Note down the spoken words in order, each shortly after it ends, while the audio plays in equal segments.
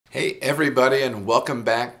Hey everybody, and welcome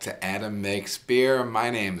back to Adam Makes Beer. My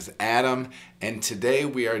name's Adam, and today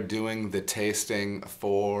we are doing the tasting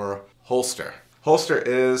for Holster. Holster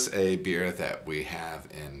is a beer that we have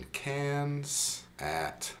in cans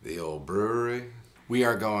at the old brewery. We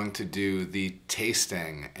are going to do the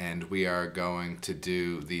tasting and we are going to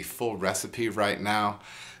do the full recipe right now.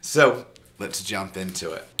 So let's jump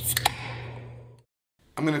into it.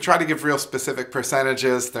 I'm going to try to give real specific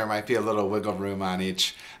percentages. There might be a little wiggle room on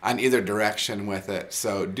either direction with it.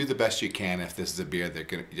 So do the best you can if this is a beer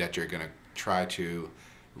that you're going to try to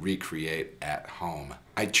recreate at home.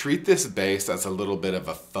 I treat this base as a little bit of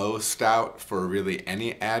a faux stout for really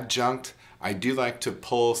any adjunct. I do like to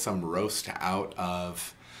pull some roast out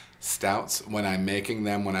of stouts when I'm making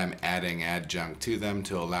them, when I'm adding adjunct to them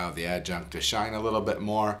to allow the adjunct to shine a little bit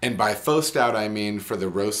more. And by faux stout, I mean for the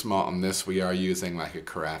roast malt in this, we are using like a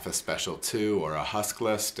Carafa Special 2 or a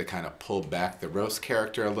huskless to kind of pull back the roast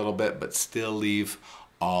character a little bit, but still leave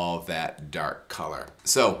all that dark color.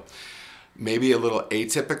 So maybe a little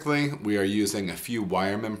atypically, we are using a few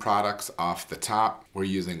Weyermann products off the top. We're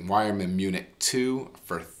using Weyermann Munich 2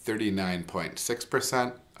 for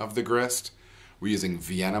 39.6% of the grist. We're using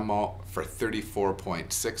Vienna malt for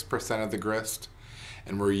 34.6% of the grist,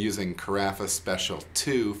 and we're using Carafa Special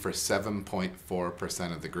 2 for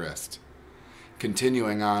 7.4% of the grist.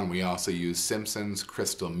 Continuing on, we also use Simpson's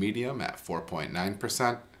Crystal Medium at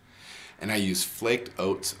 4.9%, and I use flaked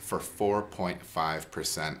oats for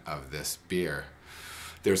 4.5% of this beer.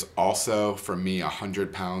 There's also, for me,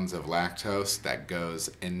 100 pounds of lactose that goes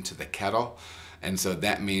into the kettle, and so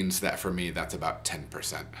that means that for me, that's about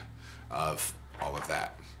 10% of all of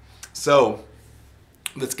that. So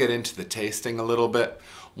let's get into the tasting a little bit.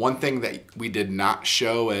 One thing that we did not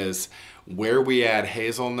show is where we add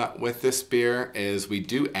hazelnut with this beer is we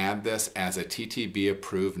do add this as a TTB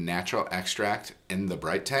approved natural extract in the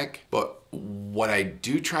bright tank. But what I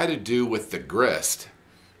do try to do with the grist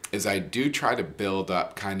is I do try to build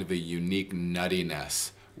up kind of a unique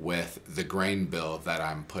nuttiness with the grain build that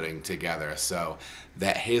I'm putting together. So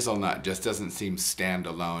that hazelnut just doesn't seem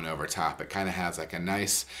standalone over top. It kind of has like a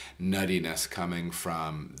nice nuttiness coming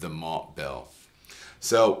from the malt bill.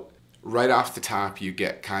 So right off the top, you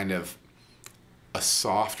get kind of a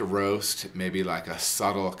soft roast, maybe like a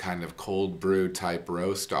subtle kind of cold brew type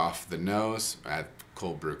roast off the nose at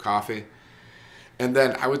cold brew coffee. And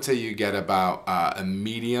then I would say you get about a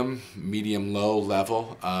medium low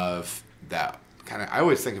level of that kind of, I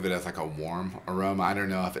always think of it as like a warm aroma. I don't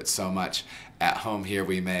know if it's so much. At home here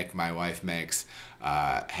my wife makes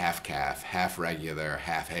half calf, half regular,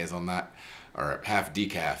 half hazelnut, or half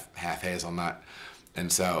decaf, half hazelnut.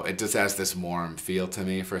 And so it just has this warm feel to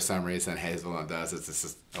me for some reason. Hazelnut does. It's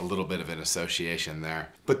just a little bit of an association there.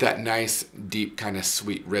 But that nice, deep, kind of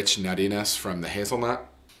sweet, rich nuttiness from the hazelnut,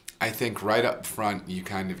 I think right up front you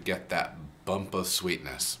kind of get that bump of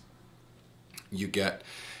sweetness. You get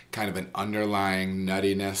kind of an underlying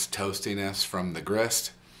nuttiness, toastiness from the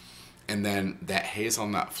grist, and then that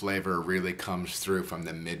hazelnut flavor really comes through from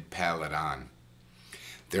the mid palate on.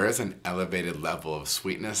 There is an elevated level of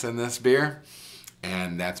sweetness in this beer,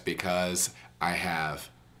 and that's because I have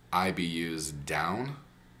IBUs down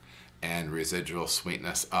and residual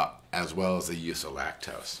sweetness up, as well as the use of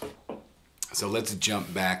lactose. So let's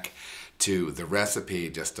jump back to the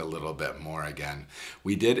recipe just a little bit more again.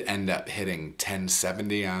 We did end up hitting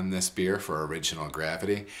 1070 on this beer for original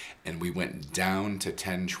gravity, and we went down to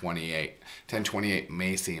 1028. 1028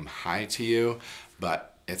 may seem high to you,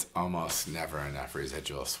 but it's almost never enough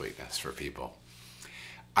residual sweetness for people.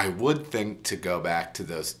 I would think to go back to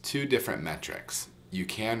those two different metrics. You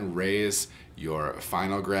can raise your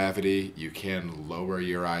final gravity, you can lower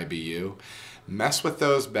your IBU. Mess with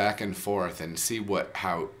those back and forth and see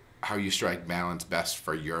how you strike balance best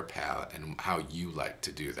for your palate and how you like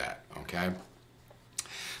to do that, okay?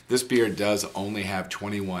 This beer does only have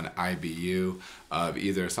 21 IBU of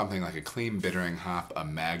either something like a clean bittering hop, a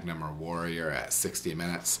Magnum or Warrior at 60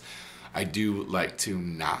 minutes. I do like to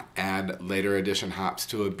not add later addition hops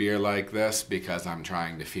to a beer like this because I'm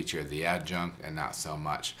trying to feature the adjunct and not so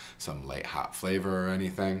much some late hop flavor or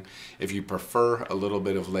anything. If you prefer a little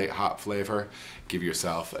bit of late hop flavor, give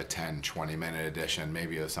yourself a 10-20 minute addition,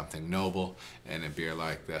 maybe of something noble in a beer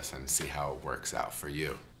like this, and see how it works out for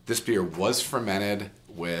you. This beer was fermented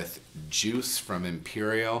with juice from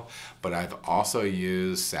Imperial, but I've also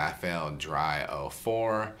used Safale Dry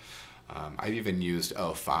 04. I've even used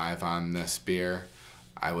 05 on this beer.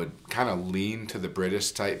 I would kind of lean to the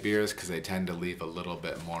British type beers because they tend to leave a little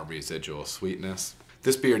bit more residual sweetness.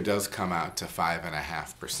 This beer does come out to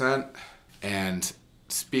 5.5%, and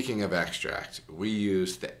speaking of extract, we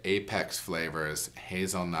used the Apex Flavors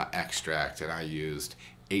hazelnut extract, and I used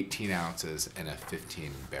 18 ounces in a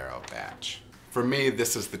 15 barrel batch. For me,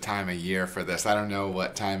 this is the time of year for this. I don't know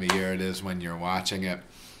what time of year it is when you're watching it,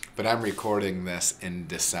 but I'm recording this in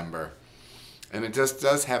December. And it just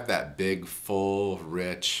does have that big, full,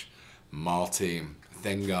 rich, malty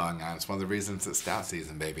thing going on. It's one of the reasons it's stout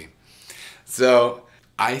season, baby. So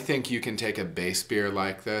I think you can take a base beer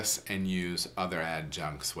like this and use other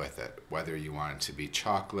adjuncts with it, whether you want it to be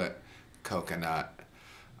chocolate, coconut,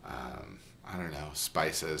 I don't know,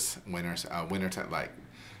 spices, winter like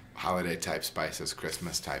holiday type spices,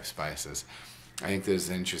 Christmas type spices. I think there's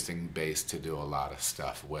an interesting base to do a lot of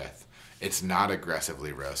stuff with. It's not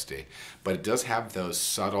aggressively roasty, but it does have those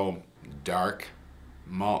subtle dark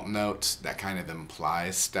malt notes that kind of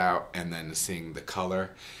implies stout, and then seeing the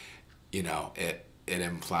color, you know, it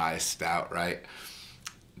implies stout, right?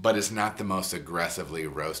 But it's not the most aggressively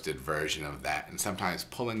roasted version of that. And sometimes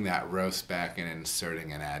pulling that roast back and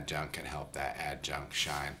inserting an adjunct can help that adjunct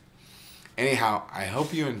shine. Anyhow, I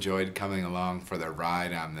hope you enjoyed coming along for the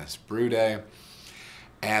ride on this brew day.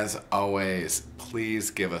 As always,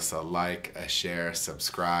 please give us a like, a share,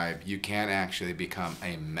 subscribe. You can actually become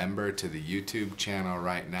a member to the YouTube channel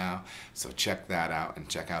right now, so check that out and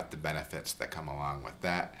check out the benefits that come along with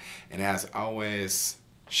that. And as always,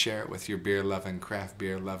 share it with your beer-loving, craft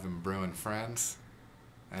beer-loving, brewing friends,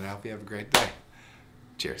 and I hope you have a great day.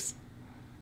 Cheers.